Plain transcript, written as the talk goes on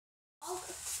dog.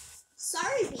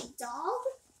 Sorry, big dog.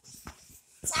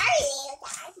 Sorry, little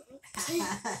dog.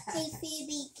 Hey,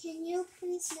 Phoebe, can you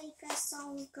please make us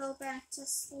all go back to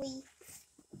sleep?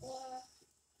 Yeah.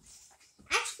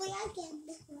 Actually, I can.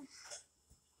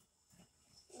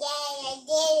 Yeah, I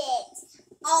did it.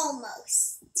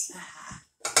 Almost.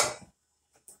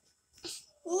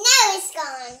 Now it's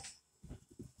gone.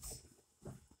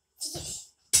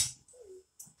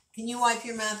 Can you wipe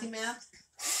your mouthy mouth?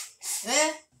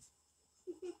 Eh?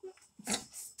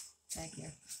 Thank you.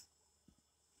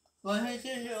 Go ahead,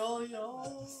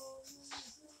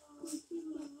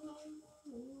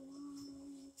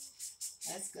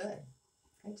 That's good.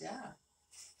 Good job.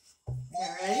 You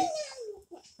ready?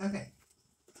 Okay.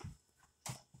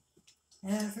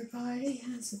 Everybody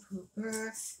has a pooper.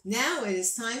 Now it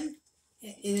is time.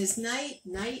 It is night.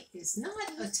 Night is not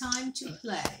a time to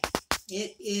play.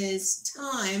 It is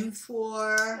time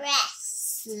for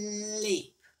Rest.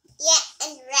 sleep. Yeah,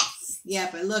 and rest. Yeah,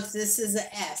 but look, this is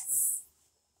a S.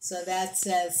 So that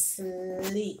says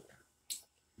sleep.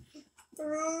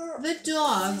 The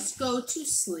dogs go to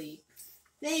sleep.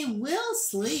 They will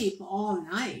sleep all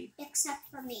night. Except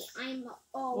for me. I'm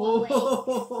all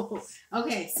awake.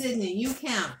 Okay, Sydney, you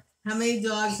count. How many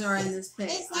dogs are in this page?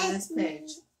 On this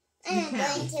page. I'm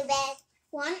going to bed.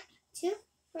 1, 2,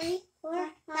 3, 4,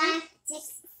 5,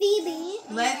 6. Phoebe.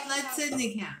 Let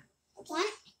Sydney count. 1,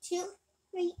 2,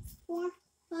 3, 4,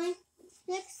 5,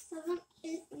 6, 7,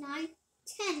 8, 9,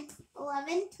 10,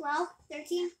 11, 12,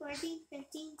 13, 14,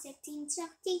 15, 16,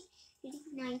 17, 18,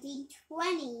 19,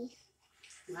 20.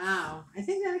 Wow. I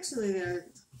think actually there are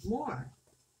more.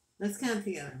 Let's count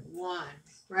together. 1,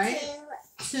 right?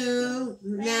 2.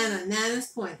 Nana's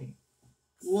pointing.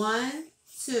 1,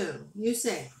 2. You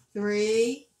say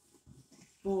 3,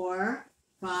 4,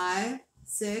 5,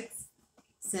 6,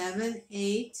 7,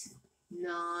 8,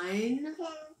 9,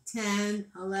 10,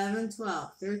 11,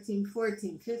 12, 13,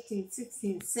 14, 15,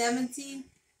 16, 17,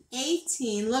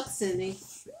 18. Look, Sydney.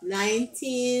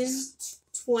 19,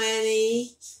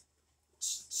 20,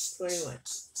 21.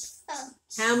 Oh.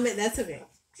 How many? That's okay.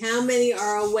 How many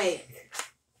are awake?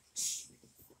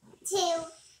 2.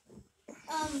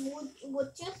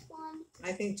 With just 1.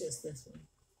 I think just this one.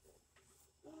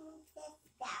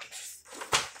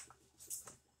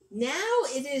 Now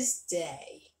it is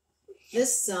day. The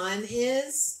sun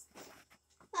is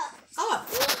up.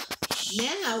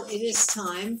 Now it is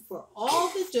time for all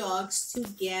the dogs to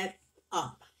get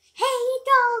up. Hey,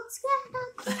 dogs, get up.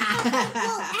 What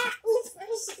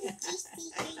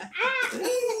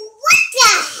the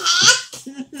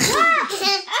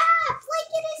heck?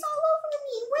 Blanket is all over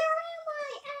me. Where am I?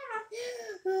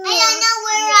 I don't know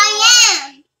where I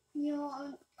am.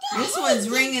 This one's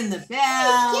ringing the Hey,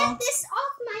 bell. get this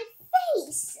off my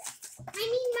face. I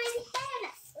mean my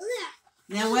head. Ugh.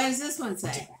 Now what does this one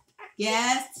say?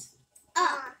 Get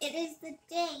It is the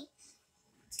day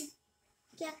to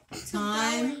get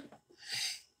time. going.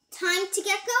 Time to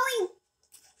get going.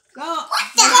 Go.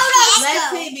 What the heck?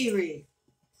 Let Phoebe read.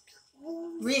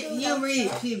 You read,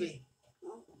 Phoebe.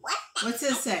 What? What's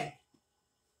this say?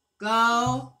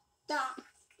 Go. Dog.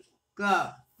 Go.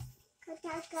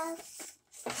 Go.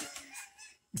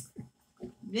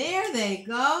 There they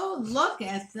go. Look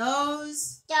at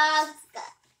those. Dogs go.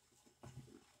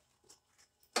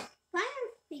 Why are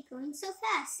they going so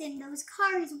fast in those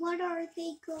cars? What are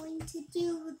they going to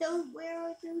do? Where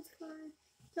are those cars?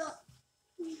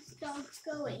 These dogs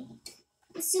going?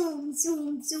 Zoom,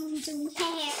 zoom, zoom, zoom.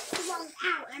 Hey, come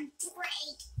out and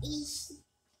break.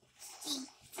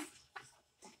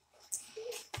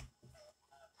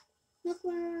 Look,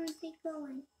 where are they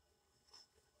going?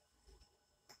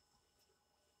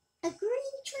 A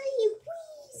green tree.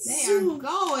 Whee! They Zoom. are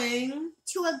going.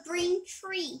 To a green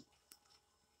tree.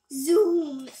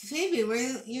 Zoom. Phoebe,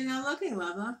 where you're not looking,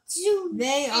 Lava. Zoom.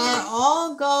 They are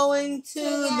all going to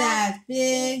that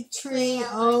big tree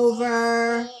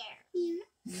over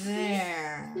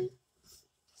there.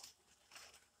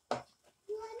 1,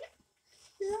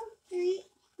 2, 3,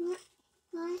 4,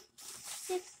 5,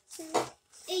 6, 7,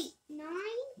 8, 9.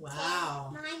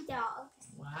 Wow. 9 dogs.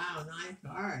 Wow, 9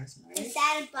 cars, right? Is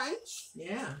that a bunch?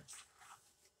 Yeah.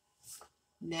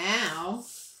 Now,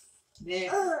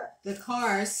 the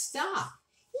cars stop.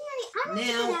 Yay, I'm gonna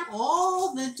Now get up.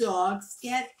 all the dogs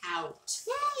get out.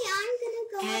 Yay, I'm gonna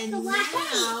go And up the ladder.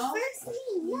 now, Hey, first me.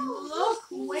 No, look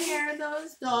first me. where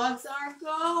those dogs are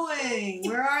going.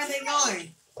 Where are they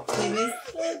going? Phoebe? To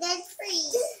the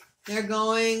tree. They're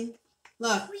going,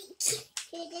 look, To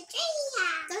the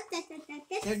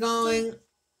tree. they're going,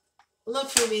 look,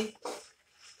 Phoebe.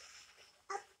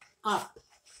 Up.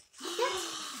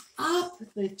 Up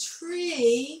the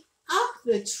tree. up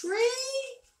the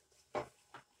tree.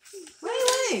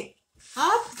 Wait.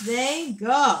 Up they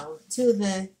go to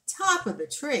the top of the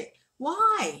tree.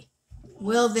 Why?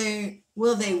 Will they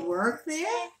work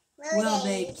there? Will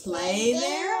they play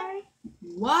there?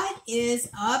 What is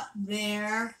up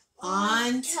there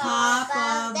on top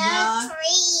of the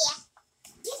tree?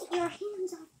 Get your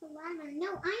hands off the ladder.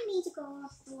 No, I need to go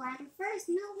off the ladder first.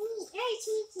 No, me.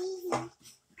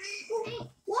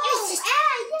 Whoa!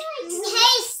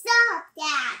 Hey, stop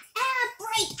that!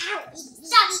 Break out!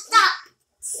 Stop!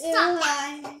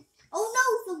 That. Oh no,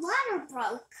 the ladder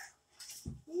broke.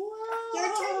 Whoa. Your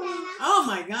turn, Nana. Oh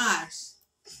my gosh.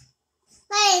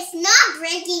 But it's not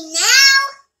breaking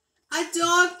now. A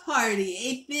dog party,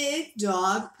 a big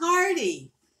dog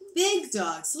party. Big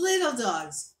dogs, little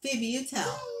dogs. Phoebe, you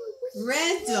tell.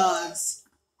 Red dogs,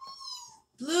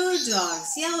 blue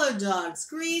dogs, yellow dogs,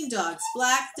 green dogs,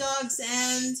 black dogs,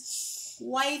 and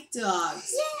white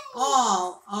dogs.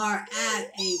 All are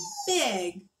at a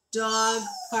big dog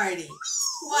party.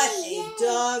 What a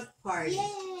dog party.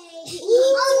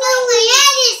 Oh no, my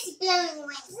head is blowing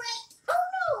away. Oh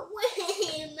no, wait,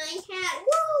 my hat.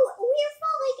 Whoa, we're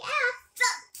falling out.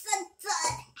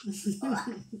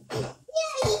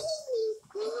 Yay.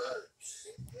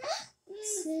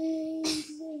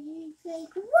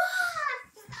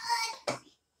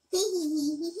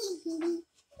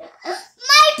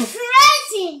 My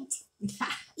present.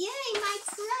 Yay, my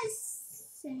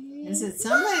present. Is it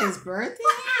somebody's birthday?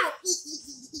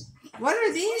 What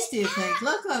are these, do you think?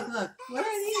 Look. What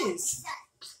are these?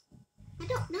 I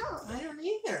don't know. I don't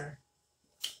either.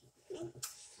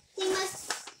 They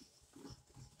must.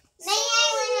 Maybe I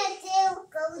want to do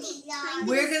Goldilocks.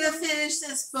 We're going to finish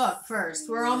this book first.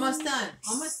 We're almost done.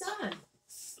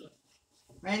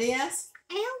 Ready, yes?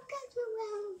 I don't get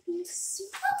around you smooth.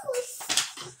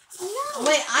 No.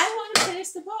 Wait, I want to finish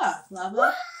the book,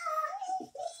 Lava.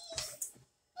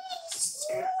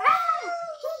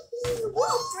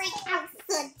 We'll break out.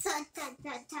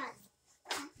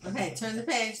 Okay, turn the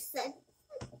page.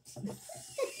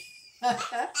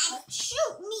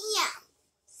 Shoot me out.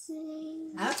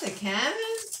 That's a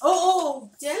cannon? Oh,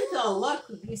 gentle. Look,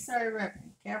 you started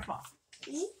ripping. Careful.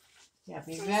 Yeah,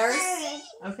 be very...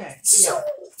 Okay, yeah.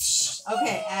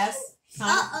 Okay, S.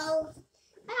 Uh-oh.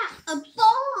 A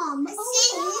bomb.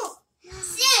 Oh,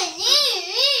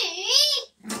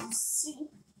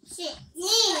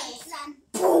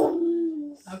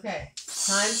 Boom. Okay,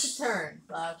 time to turn,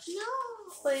 love. No.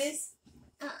 Please.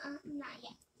 Not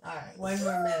yet. All right, 1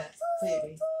 more minute,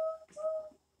 baby.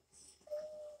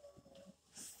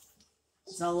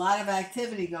 There's a lot of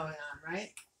activity going on,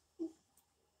 right?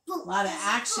 A lot of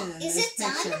action in Is this it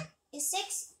done? picture.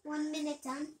 Is 1 minute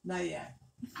done? Not yet.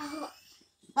 Oh.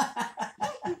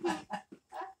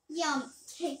 Yum.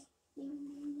 Okay.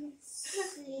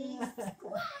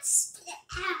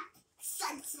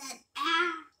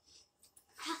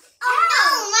 Oh no,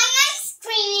 my ice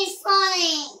cream is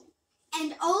falling.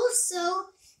 And also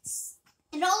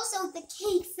the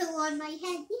cake fell on my head.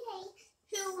 Yay.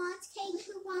 Who wants cake?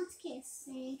 Who wants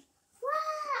kissing?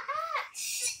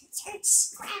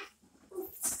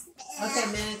 Okay,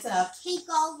 minute's up. Cake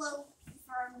all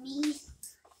over me.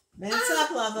 Minute's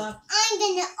up, Lava. I'm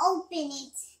gonna open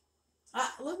it.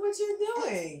 Look what you're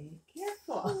doing.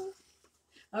 Careful.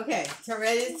 Okay,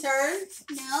 ready to turn?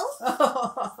 No.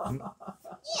 All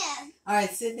Yeah.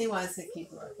 right, Sydney wants to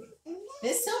keep working.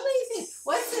 There's so many things.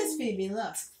 What's this, Phoebe?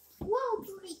 Look. Whoa,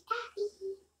 boy.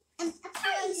 A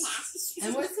purse.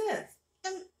 And what's this?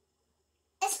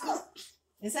 A scoop.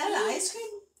 Is that an ice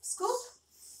cream scoop?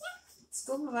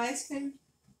 Scoop of ice cream?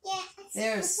 Yeah.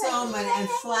 There's so many. And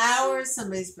flowers.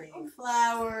 Somebody's bringing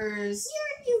flowers.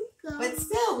 Here you go. But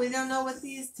still, we don't know what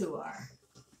these two are.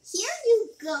 Here you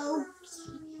go,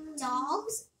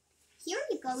 dogs. Here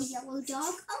you go, yellow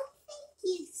dog. Oh, thank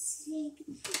you, Sig.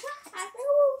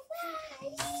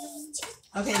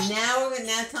 Okay,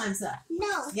 now time's up.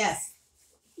 No. Yes.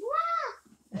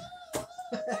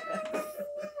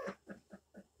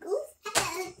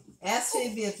 Ask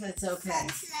Phoebe if it's okay.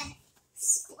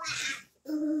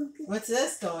 What's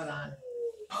this going on?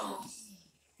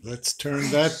 Let's turn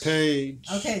that page.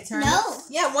 Okay, turn. No.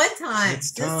 Yeah, one time.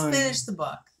 It's Just time. finish the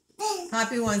book.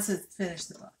 Poppy wants to finish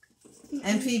the book,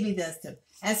 and Phoebe does too.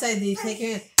 SID, take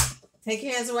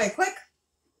your hands away, quick.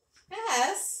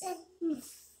 Yes. Here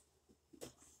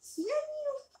you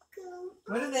go.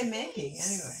 What are they making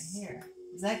anyway? Here,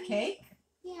 is that cake?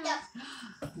 Yeah.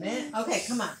 Man, okay,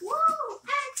 come on. Whoa.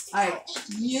 All right,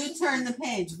 you turn the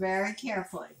page very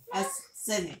carefully.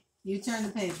 Sydney, you turn the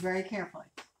page very carefully.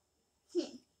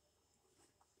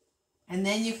 And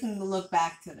then you can look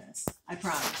back to this. I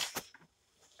promise.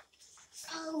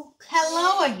 Oh,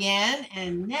 Hello again,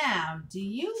 and now, do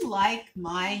you like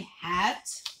my hat?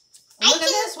 I Look at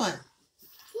do. this one.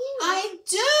 I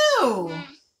do.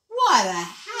 What a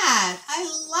hat. I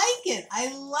like it.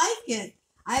 I like it.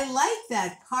 I like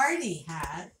that party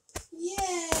hat.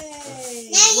 Yay.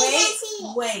 Now you can see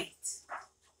it. Wait.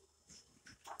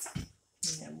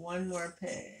 We have one more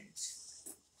page.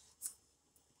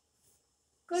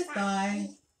 Goodbye.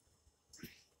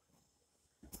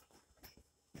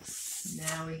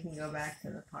 Now we can go back to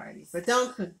the party. But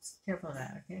don't, careful of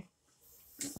that, okay?